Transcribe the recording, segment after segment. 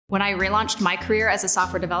When I relaunched my career as a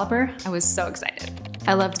software developer, I was so excited.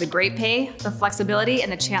 I loved the great pay, the flexibility,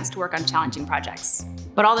 and the chance to work on challenging projects.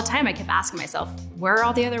 But all the time I kept asking myself, where are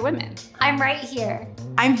all the other women? I'm right here.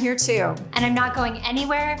 I'm here too. And I'm not going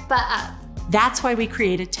anywhere but up. That's why we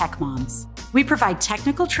created Tech Moms. We provide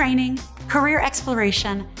technical training, career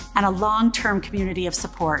exploration, and a long-term community of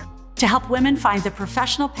support to help women find the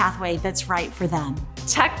professional pathway that's right for them.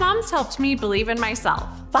 Tech Moms helped me believe in myself.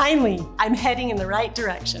 Finally, I'm heading in the right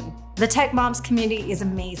direction. The Tech Moms community is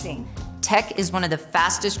amazing. Tech is one of the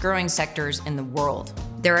fastest growing sectors in the world.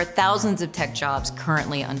 There are thousands of tech jobs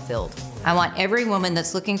currently unfilled. I want every woman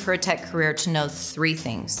that's looking for a tech career to know 3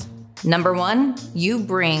 things. Number 1, you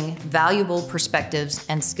bring valuable perspectives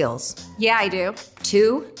and skills. Yeah, I do.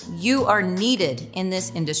 2, you are needed in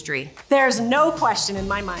this industry. There's no question in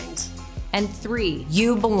my mind. And 3,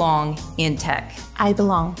 you belong in tech. I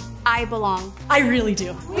belong. I belong. I really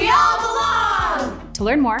do. We all belong! To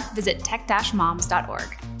learn more, visit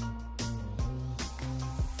tech-moms.org.